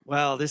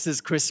Well, this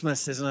is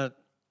Christmas, isn't it?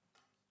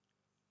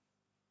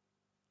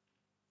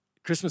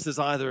 Christmas is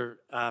either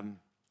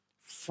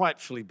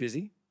frightfully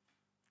busy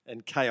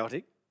and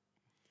chaotic,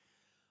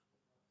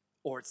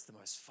 or it's the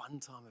most fun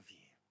time of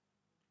year.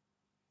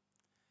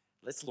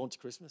 Let's launch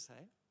Christmas,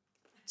 hey?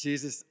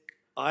 Jesus,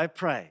 I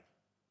pray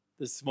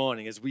this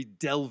morning as we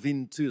delve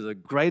into the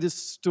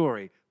greatest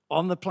story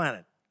on the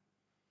planet,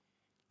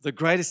 the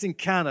greatest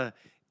encounter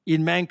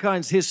in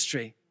mankind's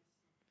history,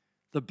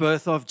 the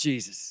birth of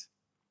Jesus.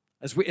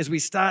 As we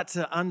start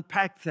to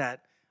unpack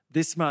that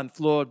this month,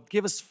 Lord,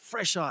 give us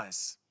fresh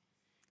eyes,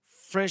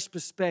 fresh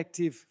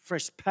perspective,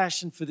 fresh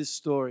passion for this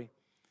story,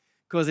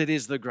 because it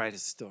is the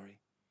greatest story.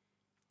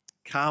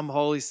 Come,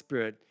 Holy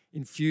Spirit,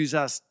 infuse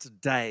us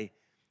today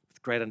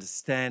with great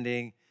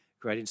understanding,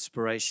 great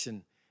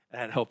inspiration,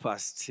 and help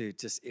us to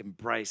just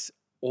embrace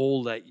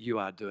all that you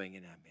are doing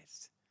in our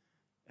midst.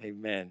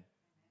 Amen.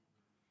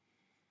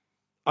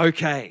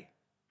 Okay.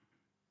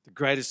 The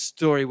greatest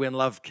story, when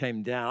love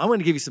came down. I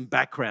want to give you some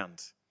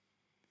background.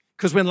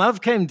 Because when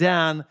love came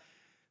down,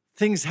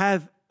 things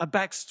have a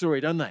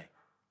backstory, don't they?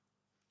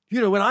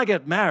 You know, when I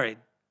got married,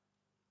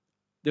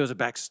 there was a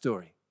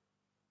backstory.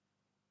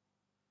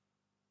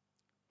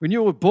 When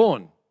you were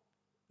born,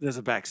 there's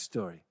a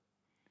backstory.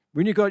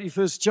 When you got your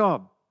first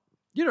job,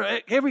 you know,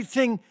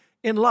 everything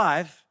in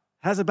life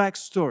has a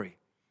backstory.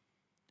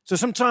 So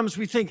sometimes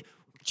we think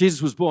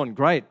Jesus was born,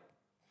 great.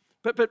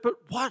 But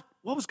what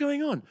was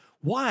going on?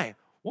 Why?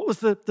 What was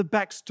the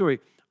backstory?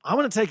 I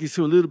want to take you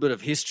through a little bit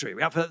of history.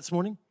 We up for that this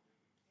morning?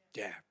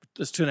 Yeah.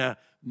 Let's turn our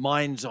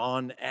minds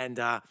on and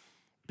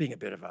being a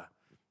bit of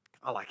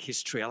I like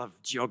history, I love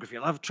geography, I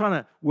love trying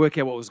to work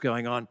out what was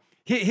going on.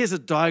 Here's a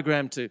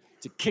diagram to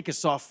kick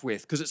us off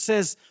with, because it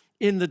says,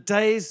 in the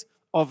days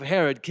of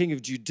Herod, king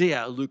of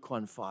Judea, Luke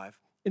 1:5.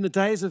 In the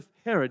days of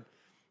Herod,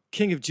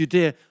 king of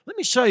Judea. Let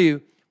me show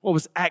you what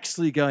was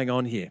actually going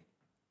on here.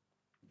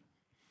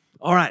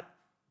 All right.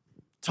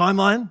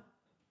 Timeline,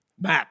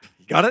 map.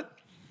 You got it?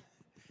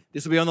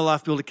 This will be on the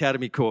Life Build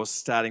Academy course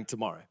starting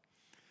tomorrow.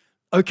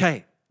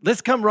 Okay,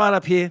 let's come right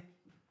up here.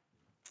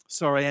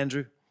 Sorry,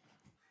 Andrew.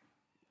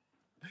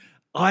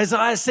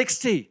 Isaiah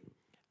 60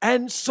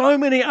 and so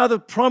many other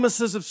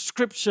promises of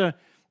Scripture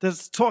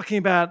that's talking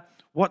about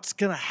what's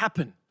going to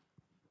happen.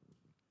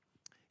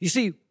 You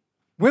see,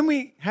 when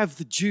we have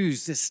the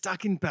Jews, they're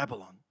stuck in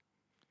Babylon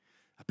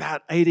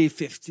about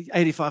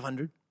BC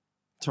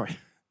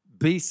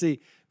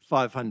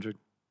 500.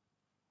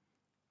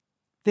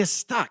 They're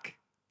stuck.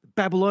 The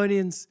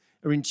Babylonians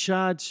are in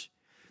charge.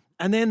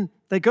 And then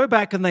they go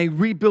back and they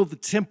rebuild the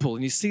temple.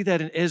 And you see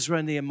that in Ezra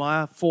and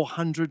Nehemiah,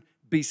 400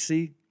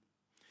 BC.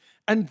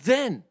 And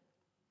then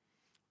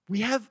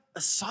we have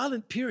a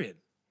silent period.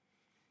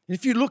 And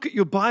if you look at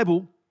your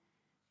Bible,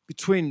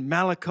 between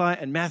Malachi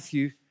and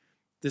Matthew,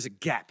 there's a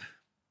gap.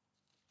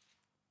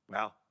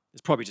 Well,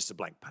 it's probably just a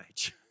blank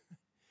page.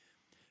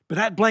 But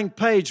that blank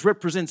page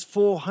represents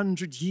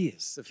 400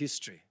 years of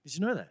history. Did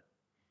you know that?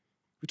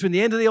 Between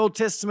the end of the Old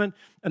Testament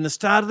and the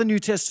start of the New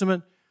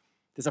Testament,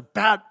 there's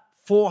about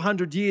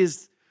 400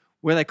 years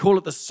where they call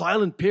it the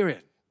silent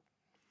period.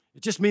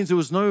 It just means there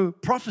was no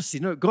prophecy.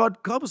 No, God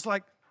was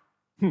like,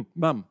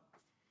 mum.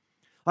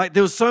 Like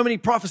there was so many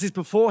prophecies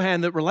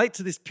beforehand that relate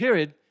to this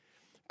period,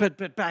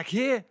 but back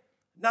here,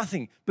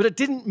 nothing. But it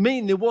didn't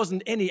mean there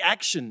wasn't any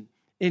action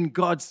in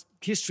God's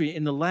history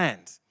in the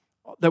land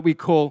that we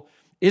call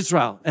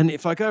Israel. And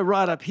if I go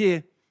right up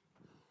here,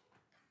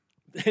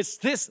 it's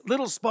this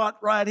little spot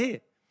right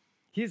here.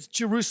 Here's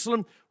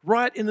Jerusalem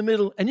right in the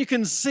middle. And you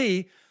can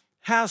see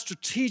how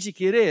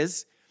strategic it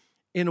is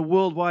in a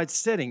worldwide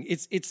setting.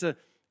 It's a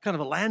kind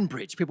of a land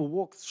bridge. People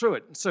walk through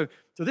it. And so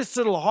this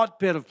little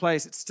hotbed of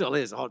place, it still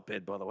is a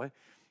hotbed, by the way,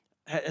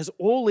 has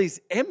all these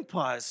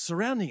empires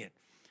surrounding it.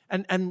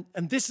 And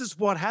this is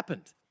what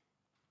happened.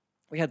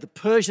 We had the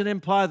Persian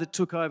Empire that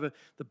took over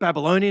the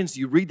Babylonians.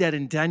 You read that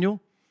in Daniel.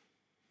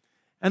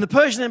 And the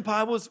Persian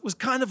Empire was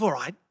kind of all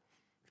right.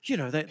 You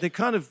know,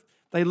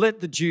 they let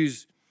the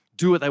Jews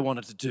do what they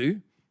wanted to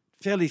do,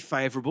 fairly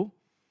favorable.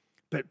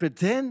 But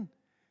then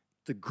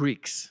the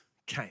Greeks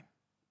came.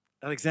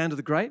 Alexander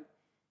the Great,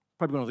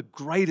 probably one of the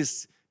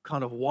greatest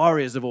kind of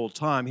warriors of all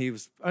time. He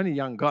was only a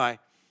young guy,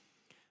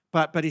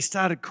 but he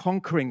started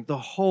conquering the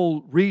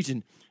whole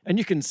region. And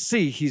you can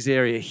see his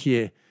area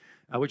here,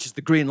 which is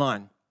the green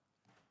line.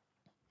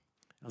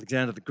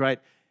 Alexander the Great.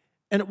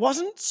 And it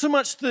wasn't so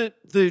much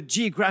the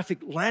geographic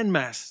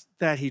landmass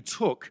that he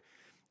took,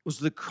 it was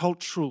the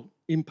cultural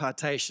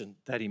impartation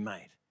that he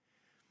made.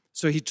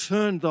 So he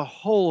turned the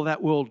whole of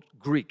that world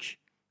Greek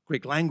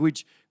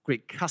language,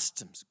 Greek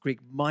customs, Greek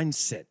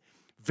mindset,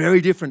 very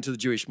different to the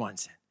Jewish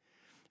mindset.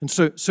 And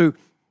so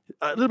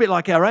a little bit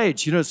like our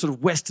age, you know, sort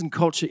of Western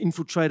culture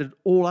infiltrated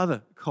all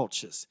other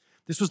cultures.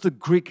 This was the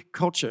Greek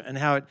culture and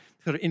how it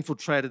sort of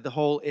infiltrated the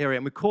whole area.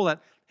 And we call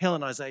that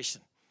Hellenization,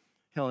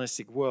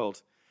 Hellenistic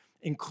world,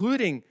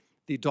 including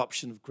the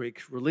adoption of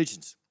Greek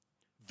religions.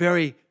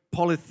 Very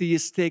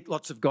polytheistic,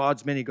 lots of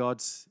gods, many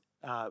gods,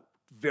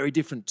 very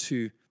different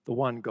to the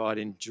one God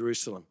in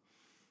Jerusalem.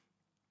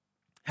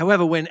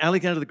 However, when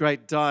Alexander the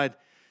Great died,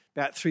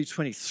 about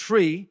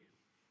 323,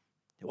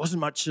 there wasn't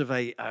much of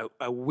a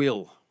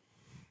will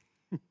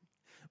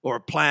or a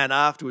plan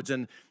afterwards.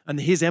 And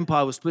his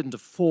empire was split into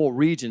 4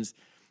 regions.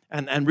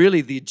 And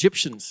really the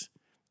Egyptians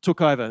took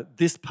over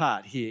this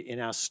part here in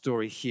our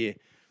story here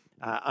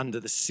under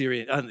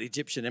the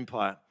Egyptian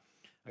Empire.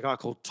 A guy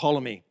called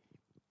Ptolemy,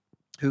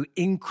 who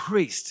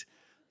enforced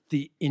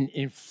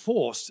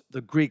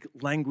the Greek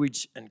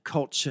language and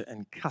culture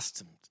and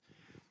customs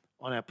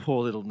on our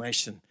poor little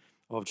nation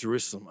of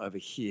Jerusalem over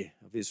here,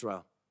 of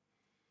Israel.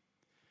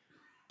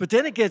 But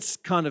then it gets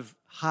kind of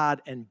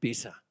hard and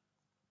bitter.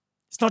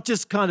 It's not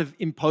just kind of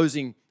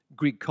imposing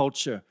Greek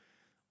culture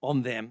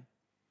on them.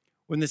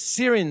 When the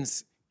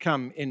Syrians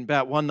come in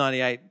about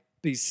 198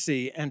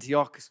 BC,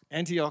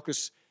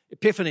 Antiochus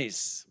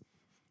Epiphanes.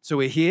 So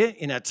we're here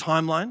in our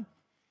timeline,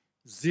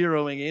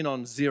 zeroing in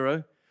on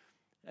 0.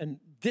 And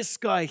this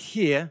guy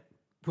here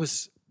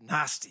was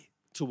nasty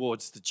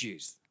towards the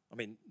Jews. I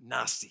mean,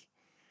 nasty.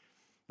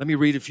 Let me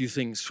read a few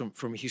things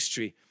from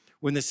history.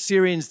 When the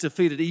Syrians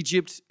defeated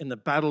Egypt in the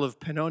Battle of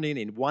Pannonium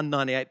in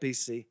 198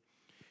 BC,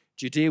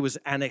 Judea was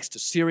annexed to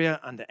Syria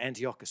under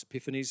Antiochus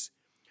Epiphanes,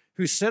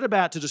 who set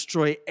about to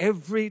destroy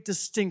every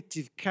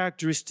distinctive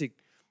characteristic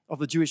of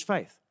the Jewish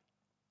faith.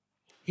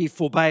 He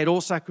forbade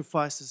all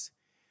sacrifices,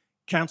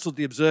 counseled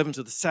the observance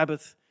of the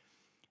Sabbath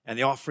and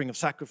the offering of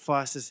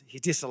sacrifices. He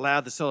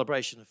disallowed the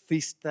celebration of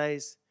feast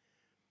days.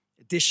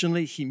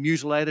 Additionally, he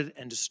mutilated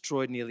and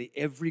destroyed nearly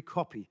every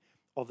copy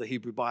of the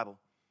Hebrew Bible.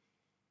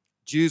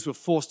 Jews were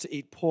forced to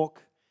eat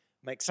pork,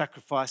 make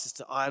sacrifices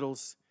to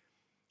idols.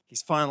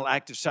 His final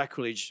act of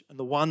sacrilege, and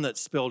the one that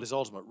spelled his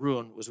ultimate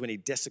ruin, was when he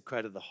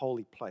desecrated the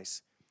holy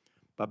place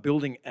by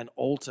building an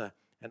altar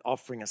and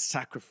offering a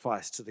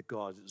sacrifice to the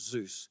god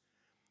Zeus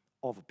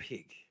of a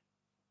pig.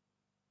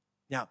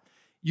 Now,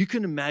 you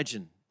can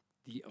imagine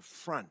the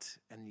affront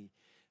and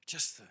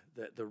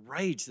the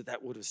rage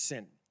that would have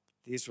sent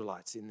the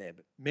Israelites in there.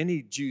 But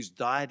many Jews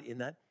died in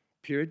that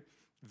period.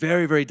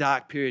 Very, very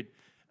dark period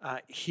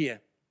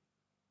here.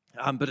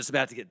 But it's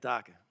about to get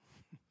darker.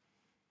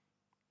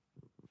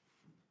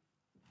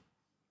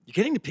 You're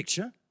getting the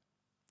picture?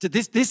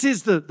 This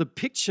is the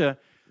picture,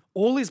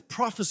 all these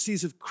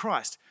prophecies of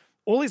Christ,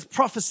 all these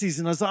prophecies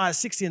in Isaiah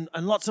 60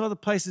 and lots of other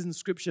places in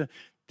Scripture.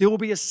 There will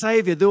be a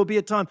Savior, there will be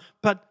a time.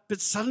 But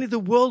suddenly the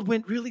world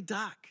went really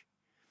dark.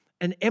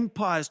 And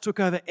empires took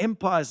over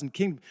empires and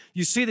kingdoms.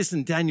 You see this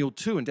in Daniel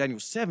 2 and Daniel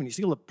 7. You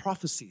see all the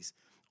prophecies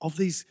of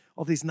these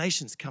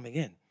nations coming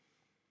in.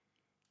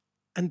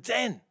 And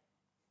then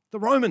the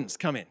Romans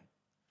come in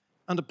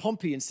under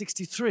Pompey in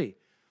 63.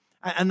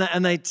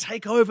 And they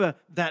take over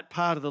that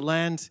part of the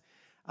land.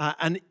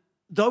 And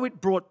though it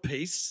brought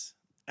peace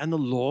and the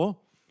law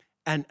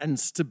and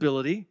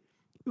stability,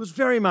 it was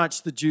very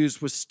much the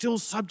Jews were still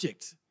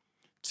subject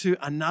to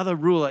another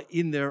ruler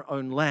in their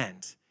own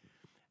land.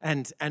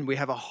 And we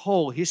have a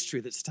whole history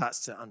that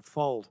starts to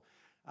unfold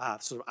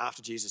sort of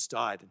after Jesus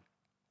died,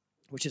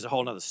 which is a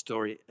whole other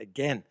story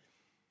again.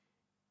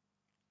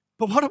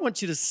 But what I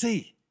want you to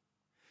see,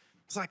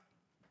 it's like,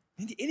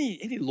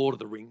 any Lord of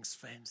the Rings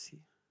fans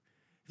here?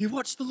 Have you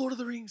watched the Lord of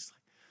the Rings?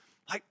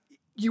 Like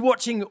you're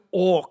watching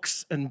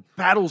orcs and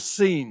battle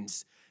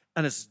scenes,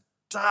 and it's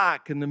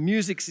dark, and the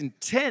music's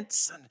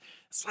intense, and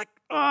it's like,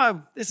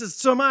 oh, this is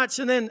so much,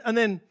 and then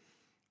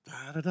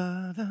da da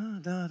da da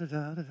da da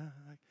da da.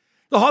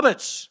 The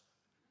Hobbits.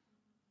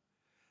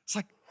 It's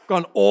like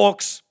gone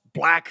orcs,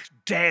 black,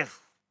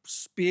 death,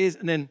 spears,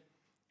 and then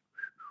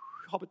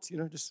hobbits,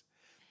 just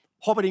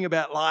hobbiting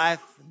about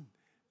life, and,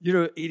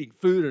 eating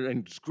food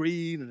and it's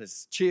green and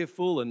it's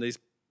cheerful and these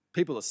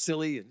people are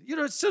silly. And,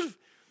 it's sort of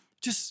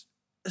just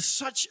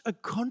such a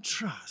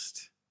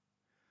contrast.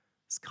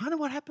 It's kind of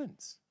what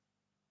happens.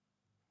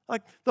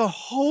 Like the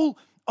whole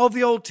of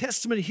the Old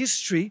Testament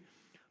history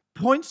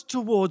points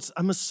towards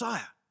a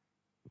Messiah.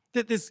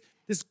 That there's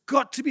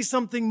got to be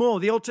something more.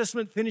 The Old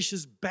Testament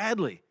finishes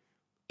badly.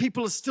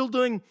 People are still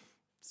doing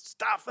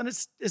stuff and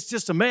it's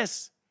just a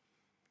mess.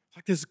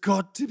 Like there's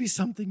got to be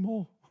something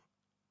more.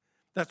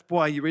 That's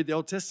why you read the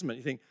Old Testament.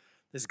 You think,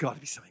 there's got to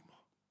be something more.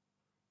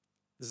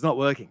 It's not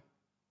working.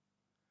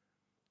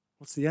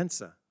 What's the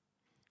answer?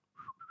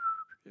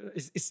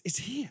 It's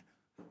here.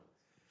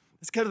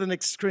 Let's go to the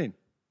next screen.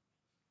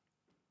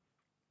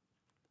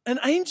 An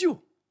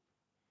angel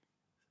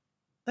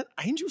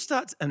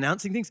starts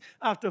announcing things.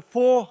 After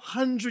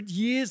 400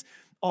 years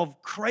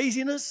of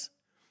craziness,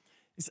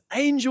 this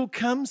angel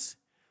comes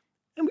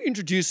and we're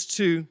introduced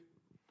to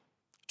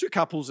 2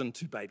 couples and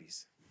 2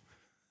 babies.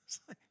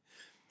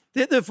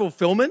 They're the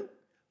fulfillment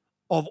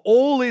of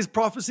all these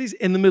prophecies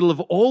in the middle of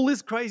all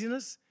this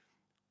craziness,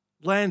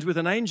 lands with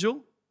an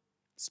angel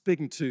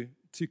speaking to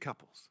 2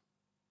 couples.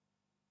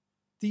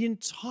 The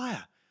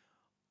entire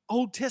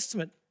Old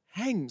Testament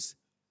hangs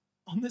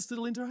on this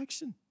little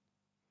interaction.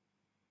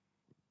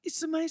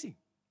 It's amazing.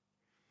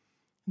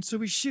 And so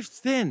we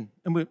shift then,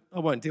 and I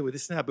won't deal with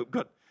this now, but we've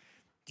got,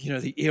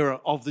 the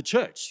era of the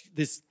church,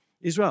 this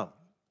Israel.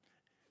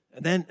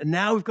 And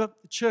now we've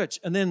got the church.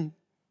 And then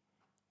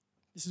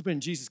this is when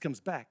Jesus comes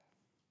back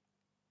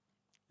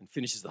and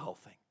finishes the whole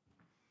thing.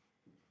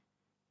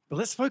 But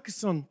let's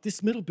focus on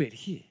this middle bit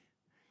here.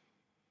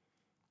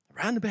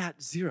 Around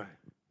about 0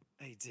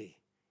 AD,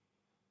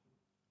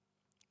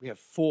 we have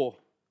 4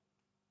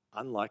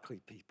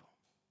 unlikely people.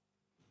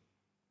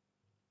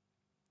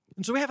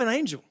 And so we have an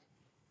angel.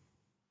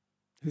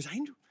 Who's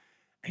angel?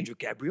 Angel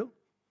Gabriel,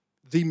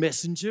 the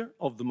messenger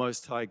of the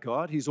Most High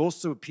God. He's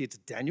also appeared to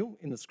Daniel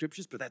in the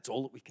scriptures, but that's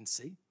all that we can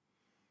see.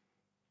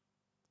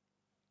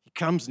 He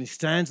comes and he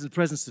stands in the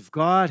presence of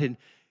God, and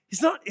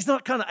he's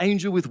not kind of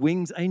angel with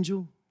wings,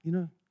 angel, you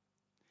know.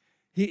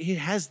 He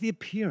has the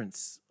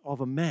appearance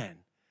of a man,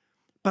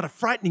 but a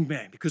frightening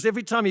man, because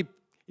every time he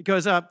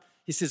goes up,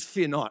 he says,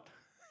 "Fear not."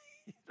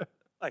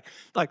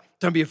 like,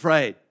 don't be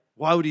afraid.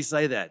 Why would he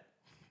say that?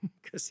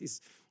 Because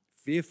he's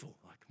fearful.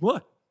 Like,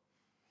 what?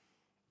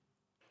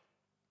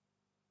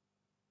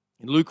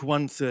 In Luke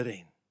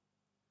 1:13,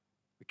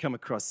 we come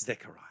across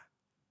Zechariah.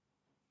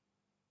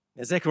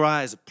 Now,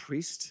 Zechariah is a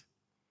priest.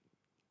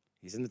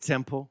 He's in the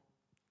temple.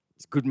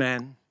 He's a good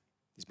man.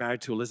 He's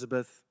married to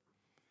Elizabeth.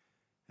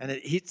 And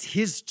it's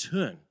his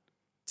turn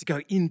to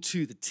go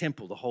into the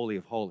temple, the Holy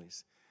of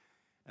Holies,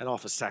 and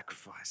offer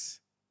sacrifice.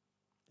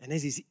 And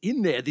as he's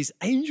in there, this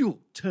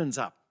angel turns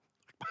up.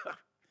 And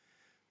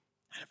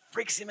it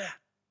freaks him out.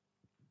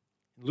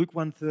 In Luke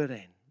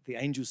 1:13, the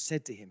angel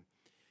said to him,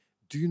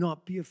 "Do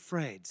not be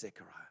afraid,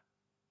 Zechariah,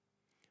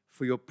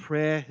 for your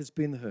prayer has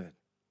been heard,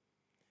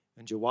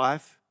 and your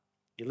wife,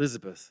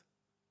 Elizabeth,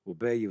 will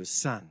bear you a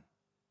son,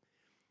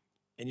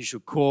 and you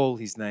shall call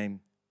his name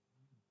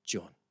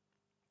John."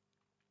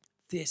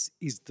 This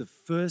is the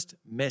first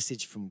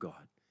message from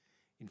God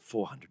in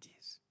 400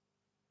 years.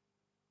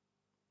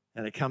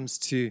 And it comes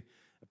to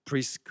a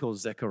priest called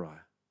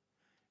Zechariah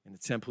in the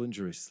temple in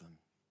Jerusalem.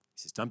 He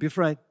says, "Don't be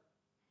afraid.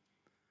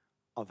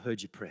 I've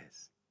heard your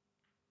prayers."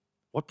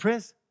 What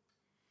prayers?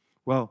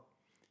 Well,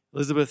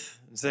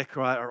 Elizabeth and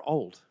Zechariah are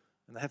old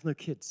and they have no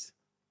kids.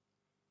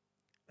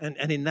 And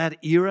in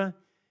that era,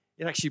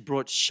 it actually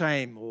brought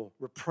shame or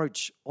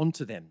reproach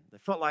onto them. They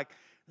felt like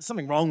there's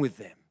something wrong with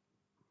them.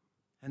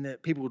 And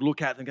that people would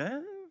look at them and go,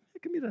 "How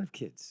come you don't have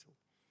kids?"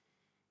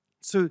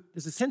 So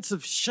there's a sense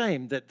of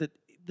shame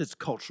that's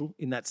cultural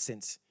in that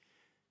sense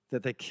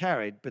that they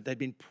carried, but they'd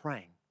been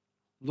praying.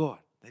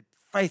 Lord, they're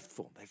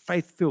faithful, they're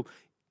faith-filled.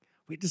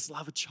 We just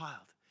love a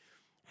child.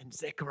 And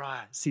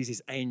Zechariah sees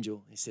his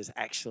angel. He says,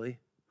 "Actually,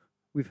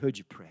 we've heard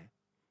your prayer,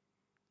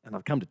 and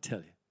I've come to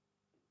tell you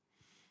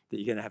that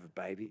you're going to have a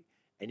baby,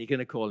 and you're going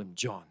to call him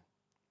John.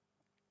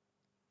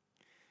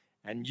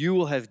 And you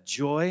will have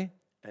joy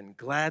and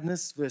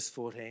gladness," verse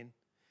 14,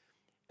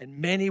 "and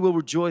many will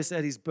rejoice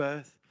at his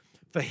birth,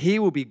 for he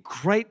will be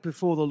great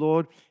before the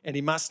Lord, and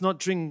he must not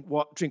drink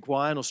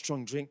wine or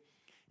strong drink,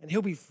 and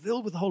he'll be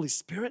filled with the Holy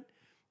Spirit,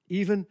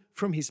 even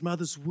from his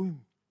mother's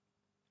womb.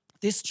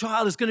 This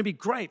child is going to be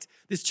great.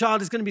 This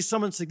child is going to be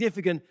someone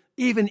significant.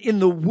 Even in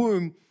the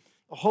womb,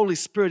 the Holy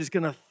Spirit is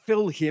going to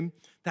fill him."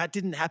 That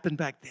didn't happen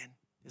back then.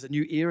 There's a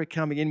new era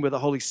coming in where the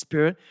Holy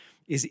Spirit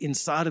is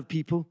inside of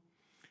people.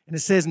 And it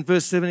says in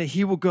verse 7,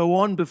 "He will go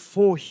on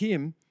before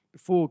him,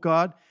 before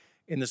God,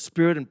 in the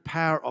spirit and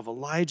power of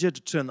Elijah, to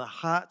turn the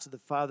hearts of the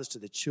fathers to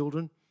their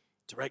children,"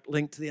 direct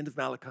link to the end of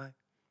Malachi,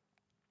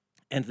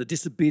 "and the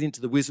disobedient to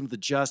the wisdom of the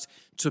just,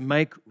 to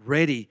make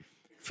ready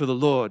for the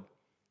Lord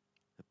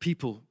the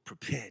people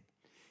prepared."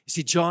 You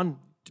see,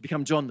 John, to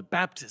become John the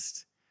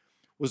Baptist,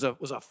 was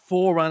a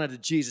forerunner to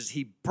Jesus.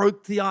 He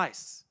broke the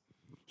ice.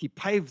 He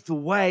paved the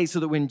way so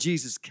that when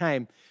Jesus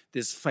came,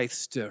 there's faith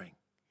stirring.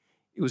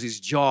 It was his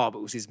job. It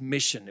was his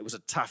mission. It was a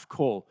tough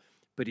call,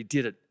 but he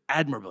did it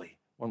admirably.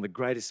 One of the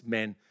greatest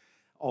men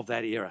of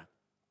that era.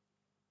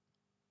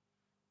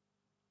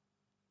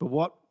 But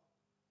what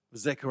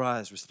was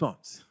Zechariah's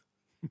response?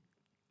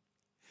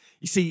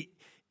 You see,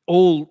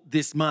 all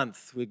this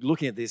month, we're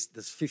looking at this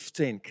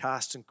 15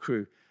 cast and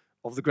crew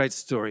of the great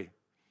story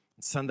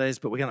on Sundays,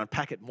 but we're going to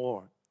unpack it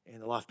more in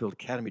the Life Build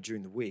Academy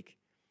during the week.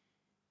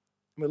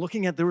 And we're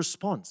looking at the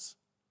response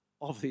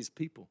of these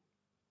people.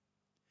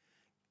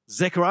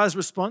 Zechariah's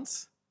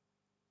response?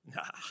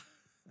 Nah,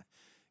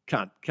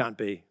 can't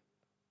be.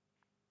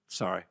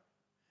 Sorry,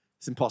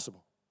 it's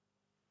impossible.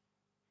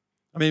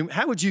 I mean,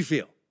 how would you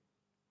feel?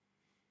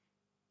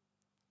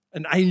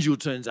 An angel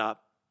turns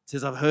up,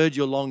 says, "I've heard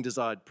your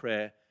long-desired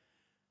prayer,"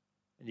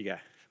 and you go,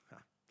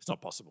 "It's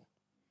not possible.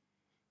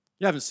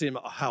 You haven't seen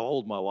how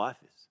old my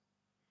wife is."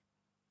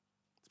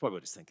 That's probably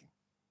what he's thinking.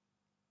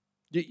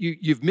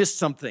 You've missed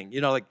something.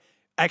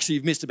 Actually,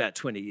 you've missed about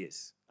 20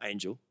 years,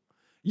 angel.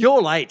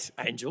 You're late,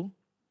 angel.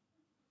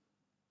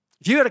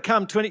 If you had to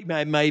come 20,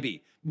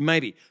 maybe.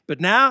 But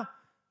now,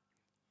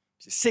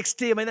 she's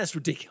 60. I mean, that's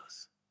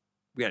ridiculous.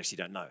 We actually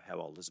don't know how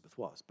old Elizabeth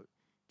was, but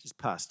just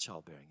past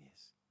childbearing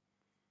years.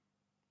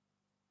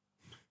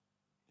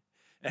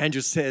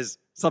 Angel says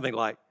something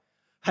like,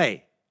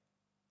 "Hey,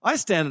 I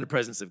stand in the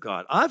presence of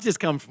God. I've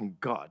just come from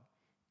God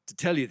to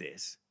tell you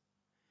this.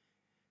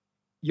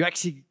 You're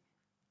actually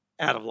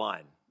out of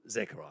line,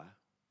 Zechariah,"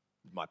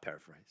 my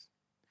paraphrase.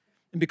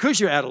 "And because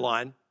you're out of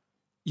line,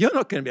 you're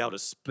not going to be able to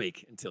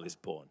speak until he's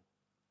born."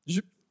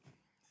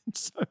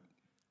 So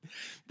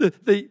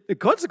the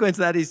consequence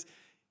of that is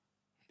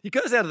He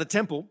goes out of the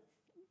temple.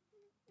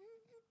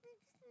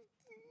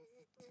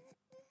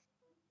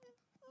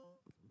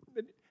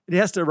 And he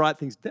has to write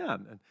things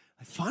down. And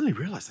I finally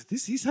realized that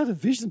he's had a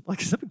vision,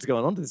 like something's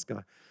going on to this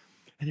guy.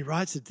 And he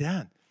writes it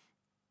down.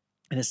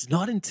 And it's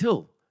not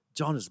until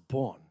John is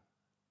born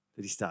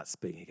that he starts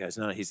speaking. He goes,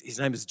 no, his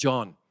name is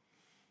John.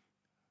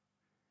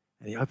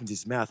 And he opens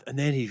his mouth, and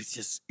then he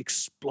just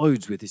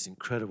explodes with this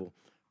incredible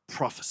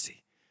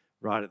prophecy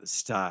right at the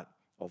start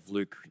of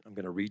Luke. I'm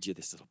going to read you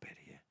this little bit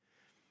here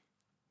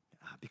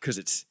because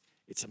it's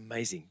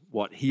amazing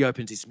what he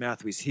opens his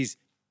mouth with.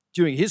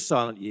 During his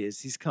silent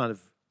years, he's kind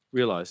of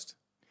realized.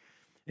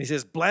 He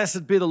says,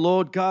 blessed be the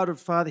Lord God of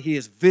Father. He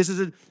has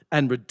visited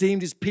and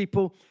redeemed his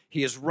people.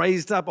 He has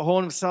raised up a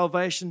horn of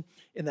salvation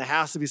in the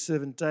house of his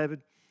servant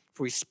David,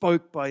 for he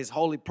spoke by his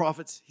holy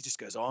prophets. He just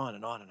goes on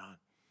and on and on.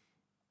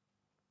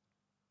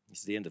 This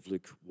is the end of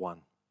Luke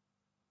 1.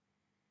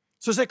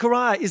 So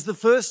Zechariah is the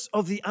first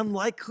of the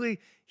unlikely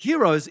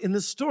heroes in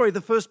the story,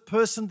 the first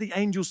person the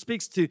angel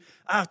speaks to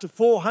after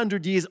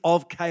 400 years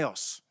of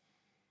chaos.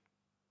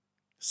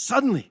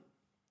 Suddenly,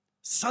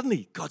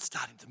 God's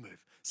starting to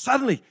move.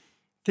 Suddenly,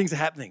 things are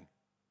happening.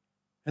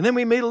 And then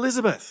we meet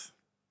Elizabeth,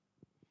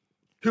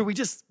 who we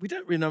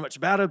don't really know much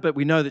about her, but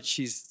we know that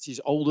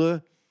she's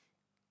older.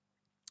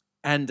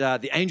 And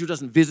the angel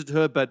doesn't visit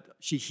her, but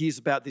she hears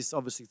about this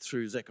obviously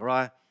through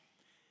Zechariah.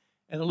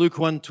 And in Luke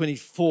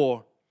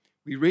 1:24,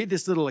 we read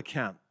this little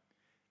account.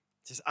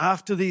 It says,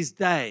 after these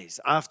days,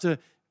 after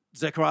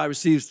Zechariah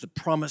receives the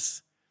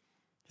promise,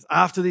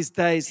 after these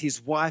days,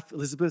 his wife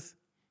Elizabeth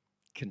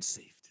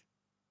conceived.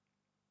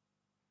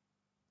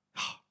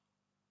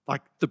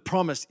 Like the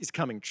promise is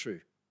coming true.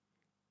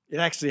 It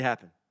actually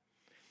happened.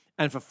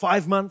 And for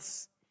 5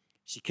 months,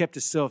 she kept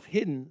herself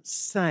hidden,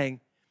 saying,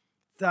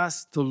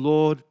 thus the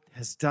Lord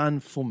has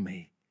done for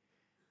me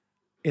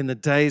in the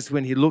days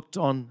when he looked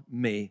on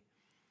me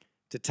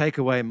to take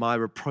away my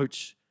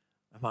reproach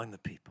among the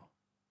people.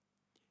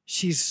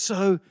 She's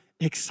so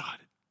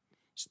excited.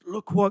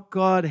 Look what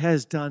God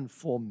has done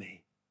for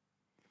me.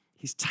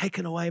 He's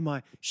taken away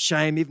my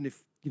shame, even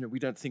if we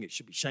don't think it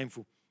should be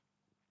shameful.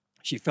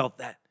 She felt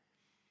that.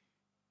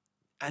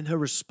 And her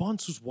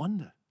response was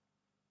wonder.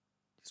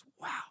 Just,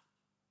 wow,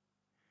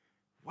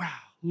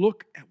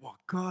 look at what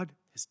God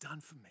has done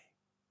for me.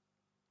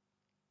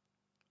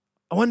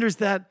 I wonder, is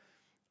that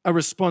a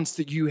response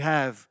that you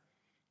have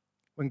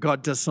when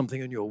God does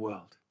something in your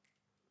world?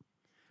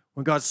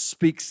 When God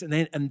speaks and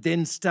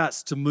then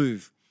starts to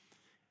move,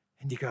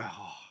 and you go,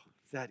 oh,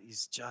 that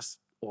is just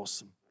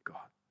awesome, God.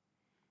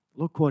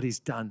 Look what he's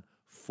done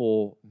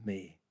for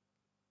me.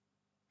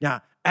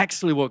 Now,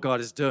 actually what God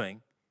is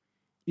doing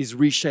is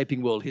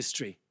reshaping world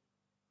history.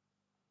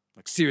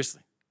 Like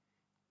seriously.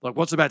 Like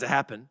what's about to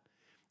happen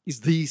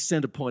is the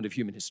center point of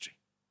human history.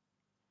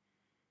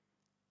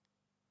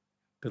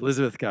 But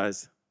Elizabeth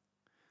goes,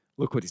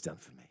 look what he's done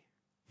for me.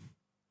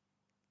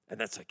 And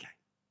that's okay.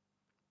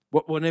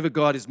 Whenever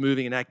God is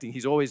moving and acting,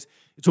 it's always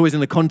in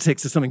the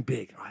context of something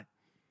big, right?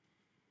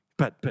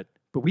 But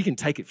we can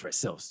take it for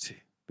ourselves too.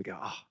 We go,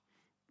 oh,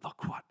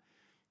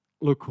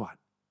 look what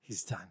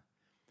he's done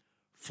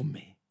for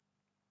me.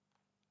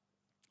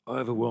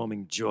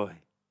 Overwhelming joy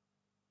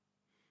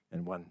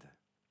and wonder.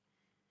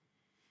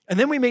 And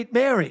then we meet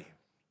Mary.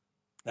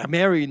 Now,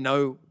 Mary, we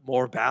know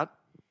more about.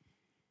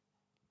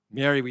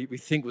 Mary, we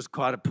think, was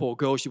quite a poor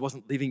girl. She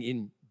wasn't living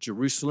in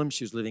Jerusalem.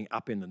 She was living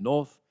up in the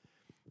north,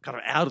 kind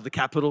of out of the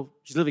capital.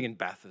 She's living in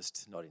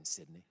Bathurst, not in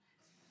Sydney.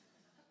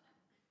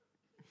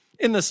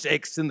 In the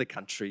sticks, in the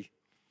country.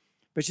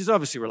 But she's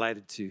obviously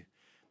related to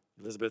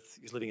Elizabeth,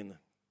 who's living in the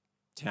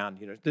town.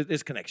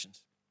 There's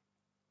connections.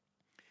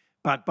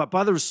 But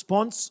by the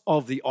response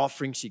of the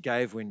offering she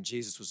gave when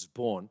Jesus was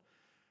born,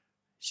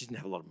 she didn't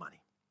have a lot of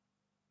money.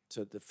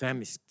 So the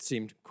family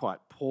seemed quite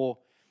poor.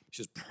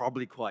 She was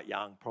probably quite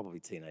young, probably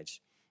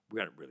teenage. We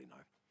don't really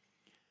know.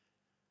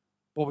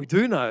 What we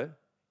do know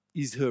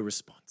is her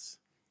response.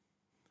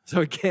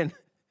 So again,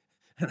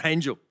 an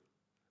angel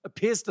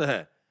appears to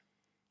her.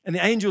 And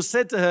the angel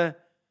said to her,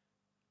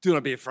 do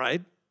not be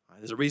afraid.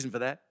 There's a reason for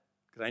that,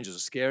 because angels are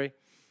scary.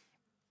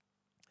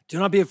 Do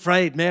not be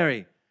afraid,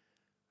 Mary,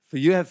 for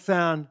you have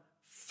found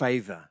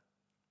favor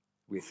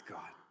with God.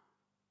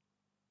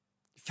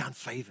 You found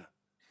favor.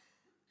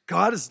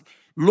 God has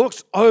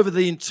looked over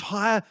the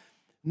entire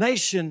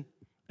nation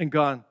and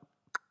gone,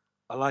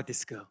 I like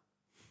this girl.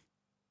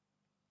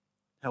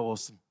 How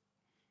awesome.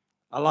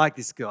 I like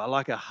this girl. I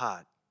like her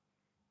heart.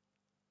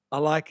 I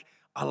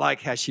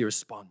like how she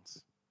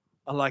responds.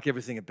 I like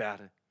everything about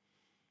her.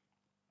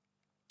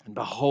 And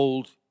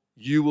behold,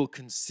 you will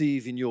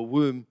conceive in your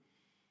womb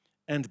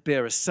and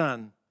bear a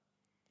son,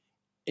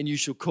 and you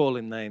shall call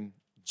him name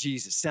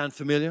Jesus. Sound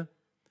familiar?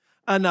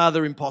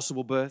 Another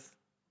impossible birth.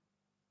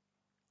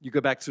 You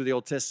go back through the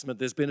Old Testament,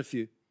 there's been a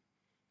few.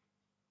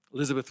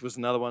 Elizabeth was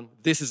another one.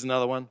 This is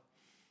another one.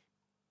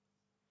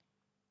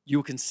 You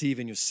will conceive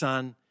in your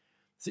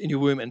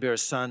womb and bear a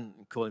son,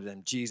 and call him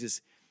name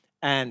Jesus.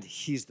 And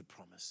here's the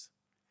promise.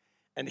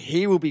 And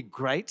he will be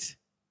great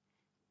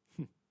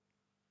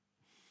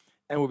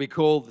and will be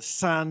called the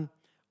Son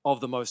of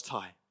the Most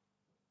High.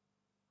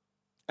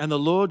 And the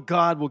Lord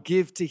God will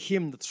give to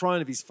him the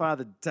throne of his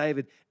father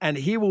David, and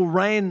he will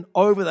reign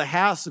over the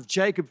house of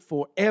Jacob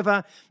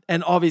forever,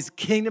 and of his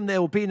kingdom there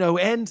will be no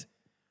end.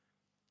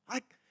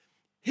 Like,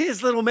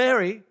 here's little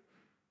Mary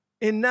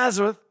in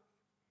Nazareth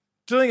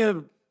doing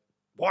a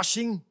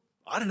washing,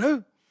 I don't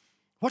know.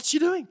 What's she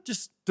doing?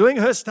 Just doing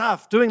her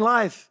stuff, doing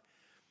life.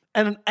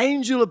 And an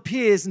angel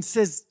appears and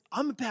says,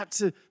 I'm about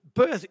to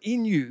birth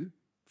in you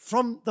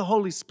from the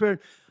Holy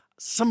Spirit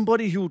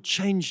somebody who will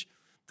change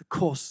the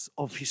course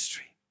of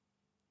history.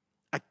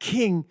 A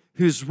king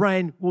whose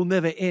reign will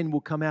never end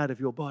will come out of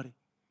your body.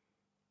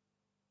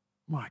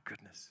 My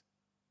goodness.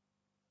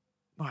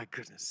 My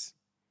goodness.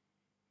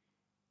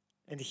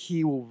 And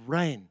he will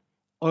reign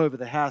over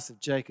the house of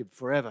Jacob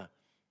forever,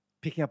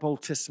 picking up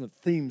Old Testament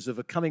themes of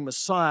a coming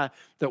Messiah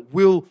that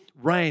will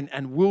reign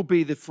and will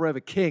be the forever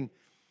king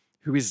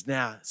who is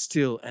now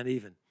still and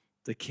even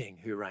the king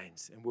who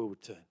reigns and will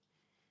return.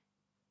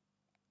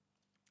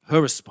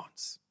 Her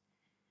response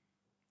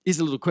is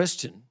a little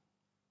question.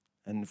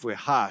 And if we're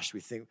harsh, we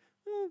think,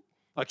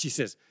 like she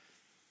says,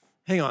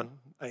 hang on,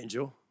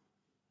 angel,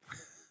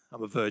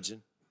 I'm a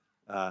virgin.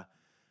 How's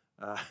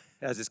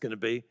this going to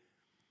be?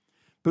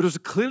 But it was a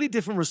clearly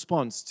different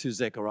response to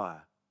Zechariah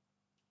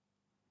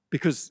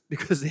because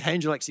the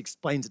angel actually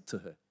explains it to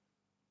her. It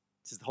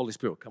says, the Holy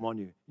Spirit will come on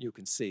you, you'll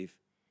conceive.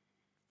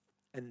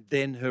 And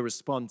then her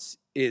response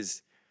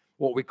is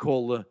what we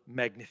call the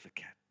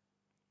Magnificat,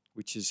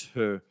 which is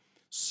her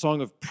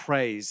song of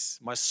praise.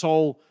 My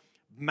soul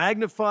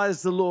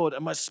magnifies the Lord,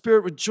 and my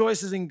spirit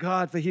rejoices in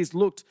God, for he has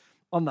looked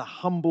on the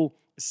humble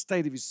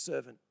estate of his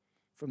servant.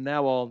 From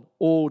now on,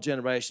 all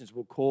generations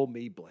will call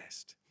me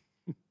blessed.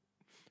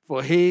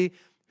 For he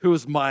who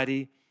is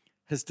mighty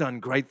has done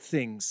great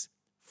things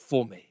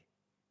for me.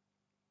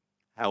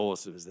 How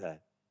awesome is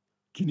that?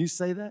 Can you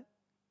say that?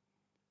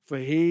 For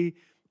he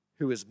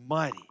who is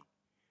mighty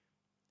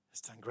has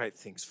done great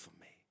things for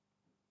me.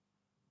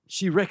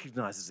 She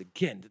recognizes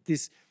again that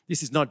this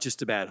is not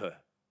just about her.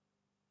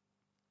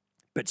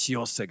 But she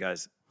also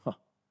goes,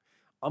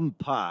 I'm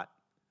part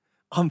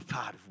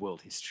of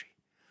world history.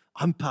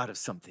 I'm part of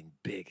something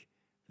big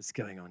that's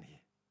going on here.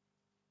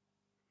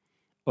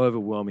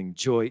 Overwhelming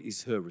joy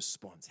is her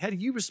response. How do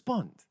you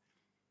respond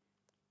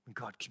when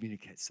God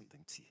communicates something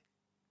to you?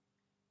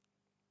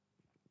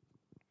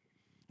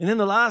 And then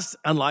the last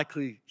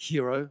unlikely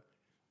hero,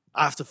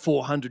 after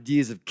 400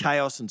 years of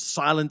chaos and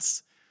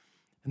silence,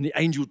 and the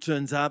angel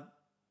turns up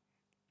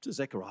to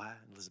Zechariah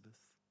and Elizabeth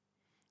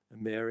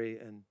and Mary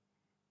and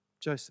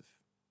Joseph.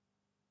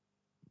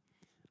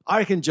 I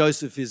reckon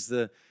Joseph is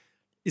the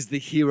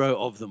hero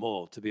of them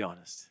all, to be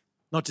honest.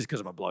 Not just because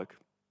I'm a bloke.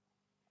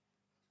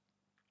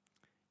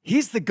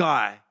 He's the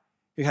guy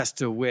who has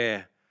to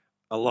wear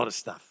a lot of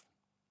stuff.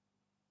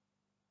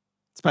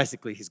 It's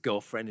basically his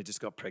girlfriend who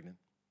just got pregnant.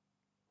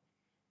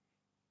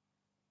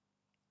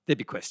 There'd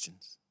be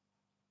questions.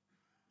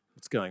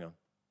 What's going on,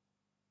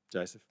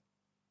 Joseph?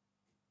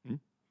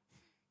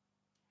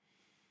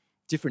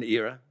 Different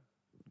era,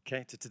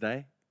 okay, to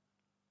today.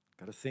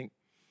 Got to think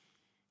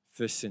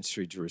first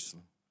century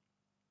Jerusalem.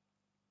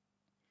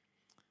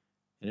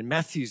 And in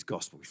Matthew's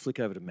gospel, we flick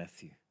over to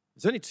Matthew.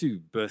 There's only two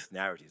birth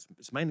narratives.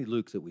 It's mainly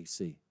Luke that we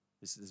see.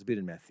 There's a bit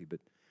in Matthew, but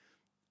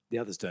the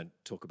others don't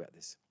talk about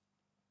this.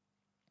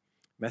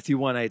 Matthew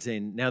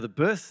 1:18, now the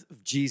birth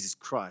of Jesus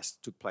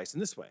Christ took place in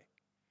this way.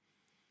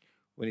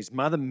 When his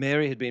mother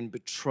Mary had been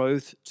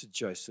betrothed to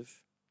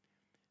Joseph,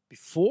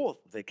 before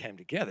they came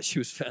together, she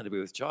was found to be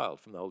with child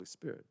from the Holy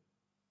Spirit.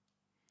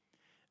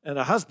 And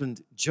her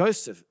husband,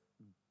 Joseph,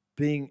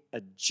 being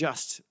a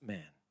just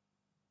man.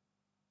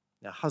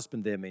 Now,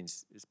 husband there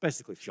means, it's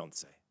basically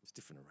fiancé. It's a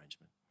different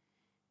arrangement.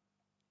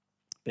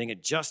 Being a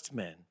just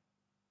man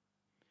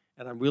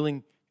and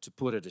unwilling to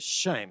put her to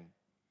shame,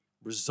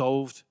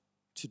 resolved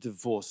to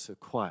divorce her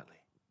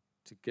quietly,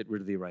 to get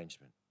rid of the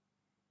arrangement.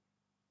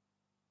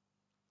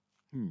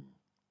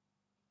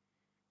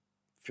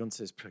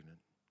 Fiancé's pregnant.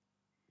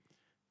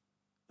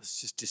 Let's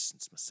just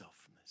distance myself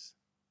from this.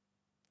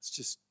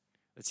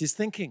 It's his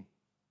thinking.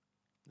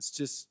 I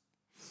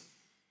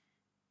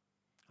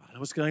don't know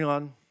what's going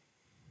on.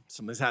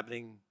 Something's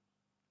happening.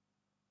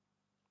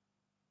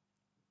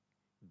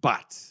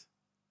 But,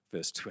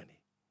 verse 20,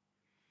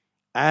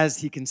 as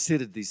he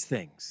considered these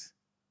things,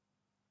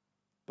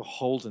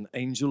 behold, an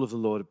angel of the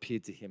Lord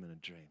appeared to him in a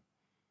dream.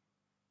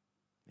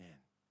 Man,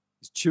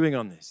 he's chewing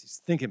on this.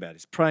 He's thinking about it.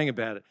 He's praying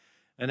about it.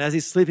 And as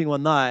he's sleeping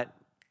one night,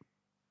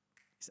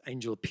 this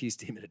angel appears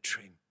to him in a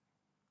dream.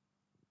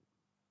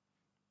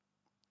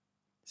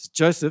 This is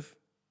Joseph,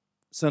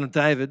 son of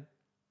David.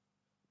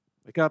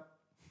 Wake up.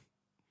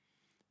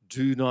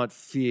 Do not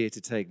fear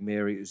to take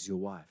Mary as your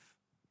wife,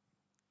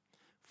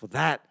 for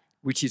that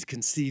which is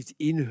conceived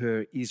in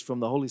her is from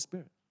the Holy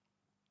Spirit.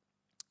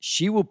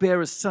 She will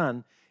bear a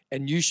son,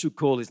 and you shall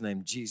call his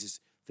name Jesus,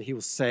 for he will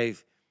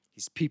save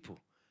his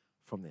people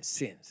from their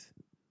sins.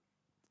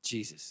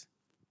 Jesus,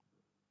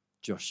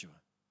 Joshua,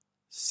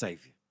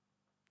 Savior,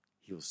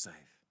 he will save.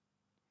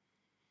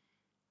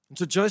 And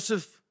so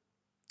Joseph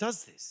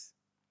does this.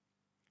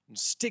 and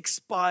sticks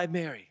by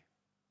Mary.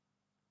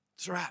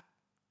 It's a wrap.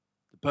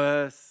 The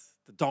birth,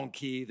 the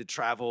donkey, the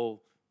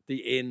travel, the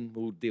inn,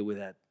 we'll deal with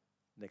that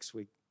next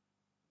week.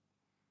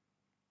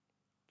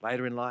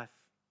 Later in life,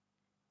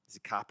 he's a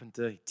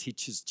carpenter. He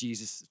teaches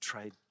Jesus a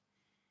trade.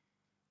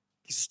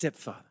 He's a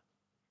stepfather,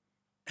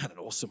 and an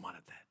awesome one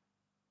at that.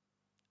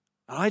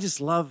 And I just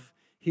love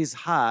his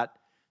heart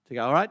to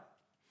go, all right,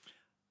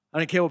 I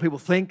don't care what people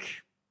think.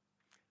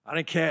 I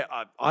don't care.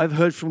 I've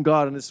heard from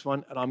God on this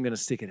one, and I'm going to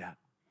stick it out.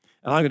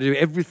 And I'm going to do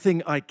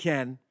everything I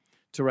can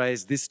to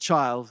raise this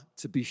child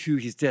to be who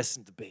he's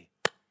destined to be.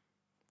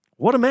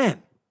 What a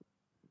man.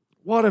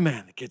 What a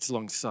man that gets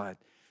alongside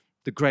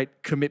the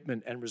great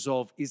commitment and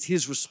resolve is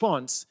his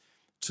response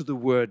to the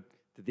word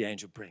that the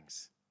angel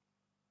brings.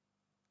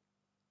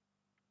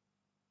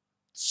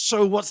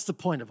 So what's the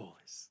point of all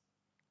this?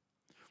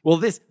 Well,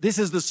 this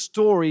is the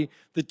story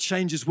that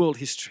changes world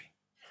history.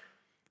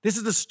 This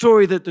is the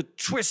story that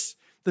twists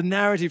the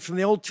narrative from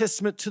the Old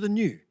Testament to the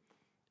New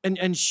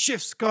and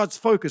shifts God's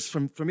focus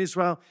from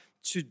Israel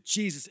to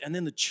Jesus and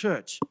then the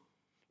church.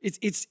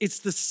 It's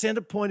the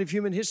center point of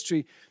human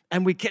history,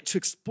 and we get to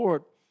explore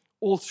it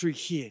all through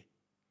here.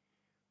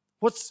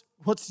 What's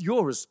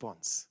your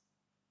response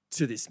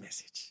to this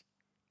message?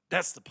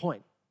 That's the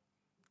point.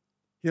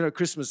 You know,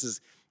 Christmas is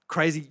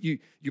crazy.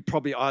 You're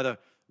probably either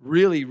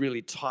really,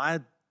 really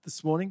tired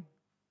this morning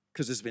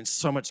because there's been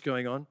so much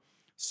going on,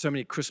 so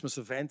many Christmas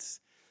events,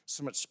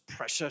 so much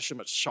pressure, so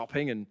much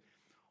shopping,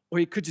 or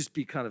you could just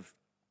be kind of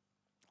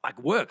like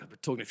work. I've been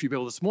talking to a few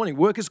people this morning.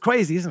 Work is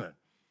crazy, isn't it?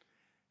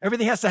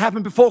 Everything has to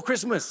happen before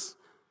Christmas.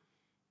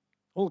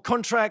 All the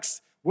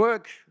contracts,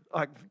 work,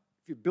 like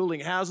if you're building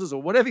houses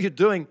or whatever you're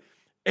doing,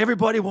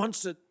 everybody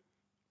wants it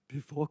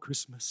before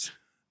Christmas.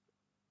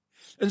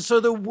 And so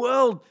the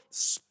world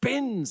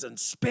spins and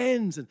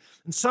spends, and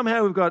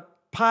somehow we've got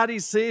party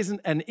season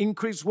and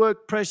increased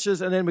work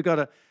pressures, and then we've got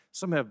to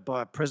somehow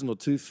buy a present or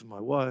two for my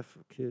wife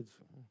or kids.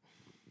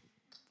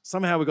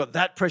 Somehow we've got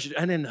that pressure,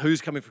 and then who's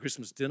coming for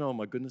Christmas dinner? Oh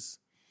my goodness.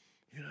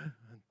 You know,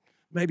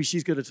 maybe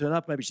she's going to turn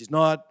up, maybe she's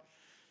not.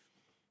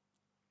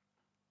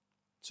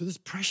 So there's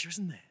pressure,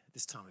 isn't there, at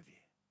this time of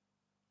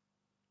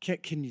year?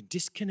 Can you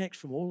disconnect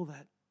from all of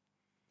that?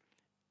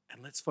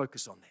 And let's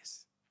focus on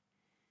this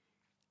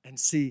and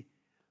see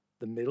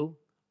the middle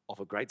of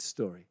a great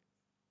story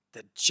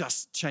that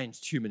just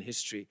changed human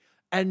history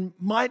and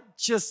might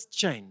just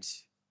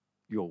change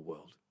your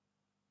world.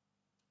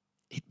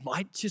 It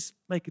might just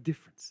make a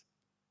difference.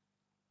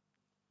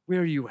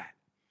 Where are you at?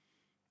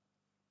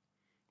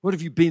 What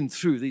have you been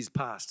through these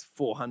past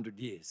 400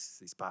 years,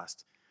 these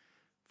past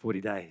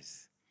 40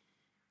 days?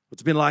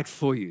 What's it been like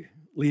for you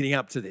leading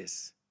up to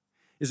this?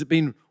 Has it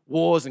been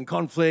wars and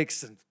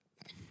conflicts? And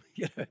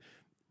you know,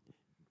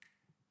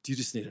 do you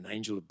just need an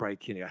angel to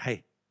break in and go,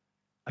 hey,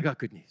 I got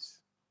good news.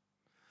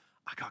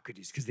 I got good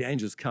news because the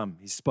angel's come.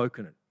 He's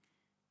spoken it.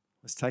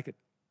 Let's take it.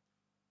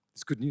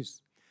 It's good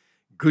news.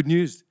 Good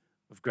news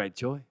of great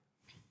joy.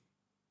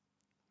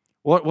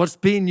 What's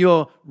been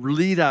your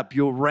lead up,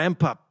 your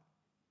ramp up?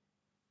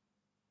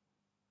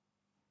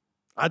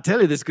 I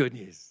tell you this good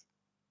news.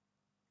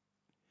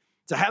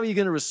 So how are you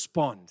going to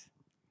respond?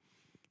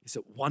 Is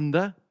it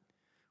wonder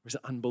or is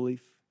it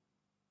unbelief?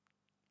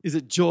 Is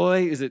it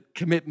joy? Is it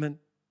commitment?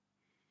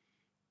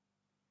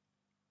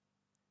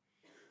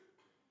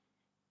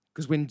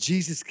 Because when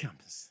Jesus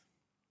comes,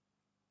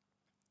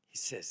 he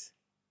says,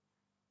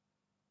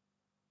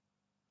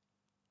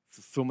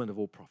 fulfillment of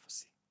all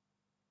prophecy.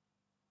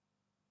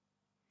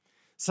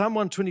 Psalm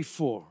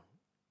 124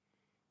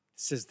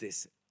 says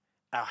this,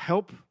 our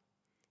help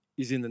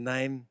is in the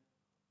name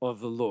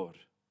of the Lord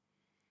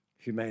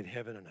who made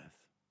heaven and earth.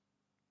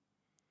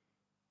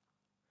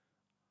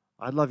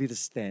 I'd love you to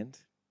stand.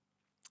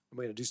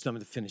 We're going to do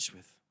something to finish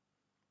with.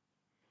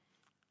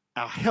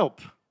 Our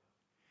help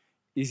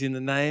is in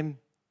the name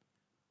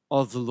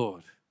of the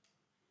Lord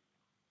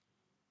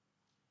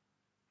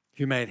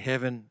who made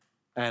heaven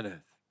and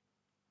earth.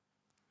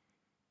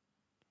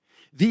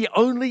 The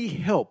only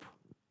help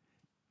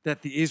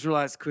that the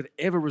Israelites could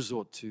ever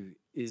resort to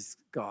is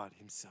God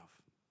himself.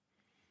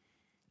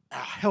 Our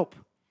help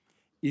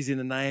is in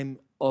the name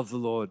of the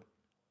Lord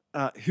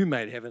who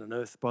made heaven and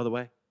earth, by the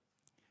way.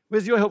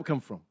 Where's your help come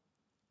from?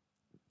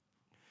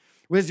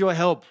 Where's your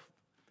help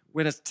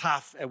when it's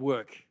tough at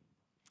work?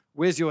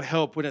 Where's your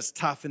help when it's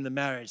tough in the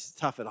marriage,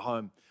 tough at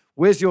home?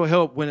 Where's your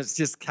help when it's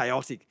just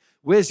chaotic?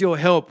 Where's your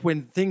help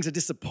when things are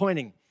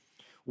disappointing?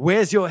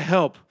 Where's your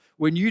help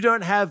when you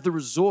don't have the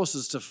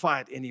resources to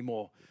fight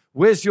anymore?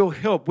 Where's your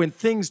help when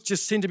things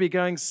just seem to be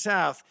going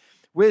south?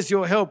 Where's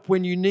your help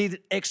when you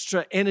need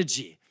extra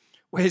energy?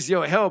 Where's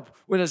your help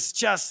when it's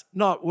just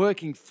not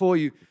working for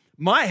you?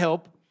 My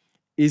help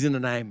is in the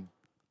name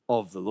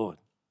of the Lord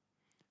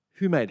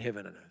who made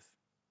heaven and earth.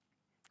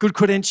 Good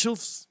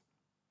credentials?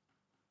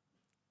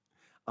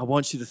 I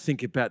want you to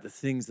think about the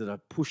things that are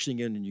pushing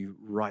in on you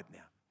right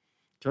now.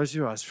 Close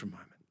your eyes for a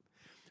moment.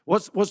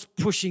 What's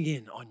pushing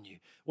in on you?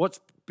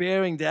 What's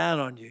bearing down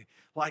on you?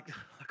 Like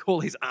all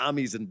these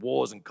armies and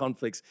wars and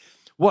conflicts.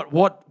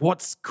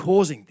 What's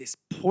causing this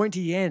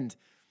pointy end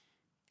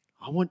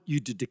I want you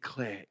to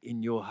declare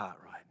in your heart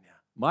right now,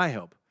 my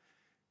help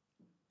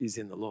is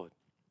in the Lord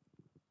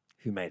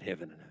who made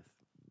heaven and earth.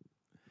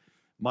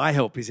 My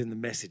help is in the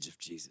message of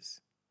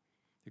Jesus,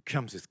 who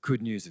comes with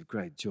good news of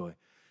great joy,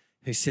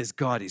 who says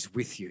God is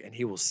with you and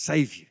he will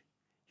save you.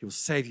 He will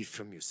save you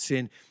from your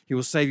sin. He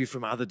will save you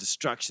from other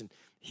destruction.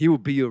 He will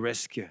be your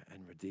rescuer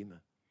and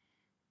redeemer.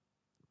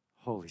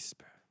 Holy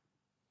Spirit,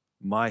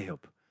 my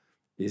help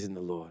is in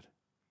the Lord.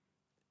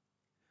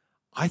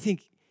 I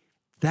think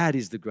that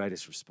is the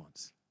greatest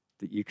response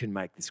that you can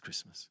make this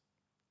Christmas.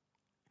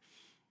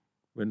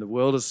 When the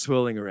world is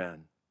swirling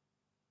around,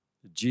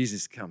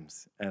 Jesus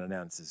comes and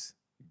announces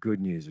good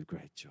news of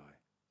great joy.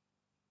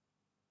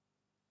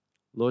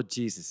 Lord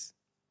Jesus,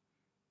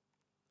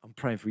 I'm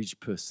praying for each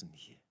person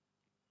here.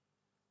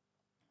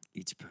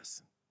 Each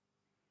person.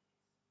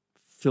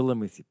 Fill them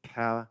with your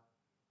power.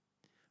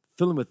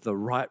 Fill them with the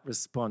right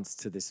response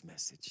to this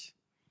message.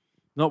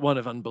 Not one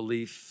of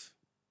unbelief,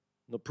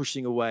 not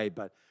pushing away,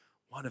 but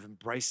one of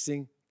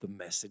embracing the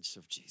message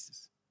of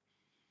Jesus.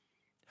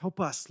 Help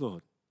us,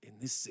 Lord, in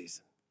this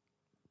season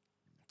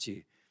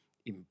to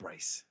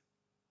embrace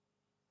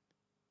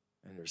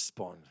and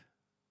respond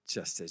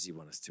just as you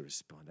want us to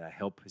respond. Our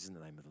help is in the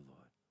name of the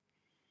Lord.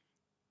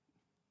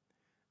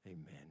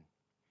 Amen.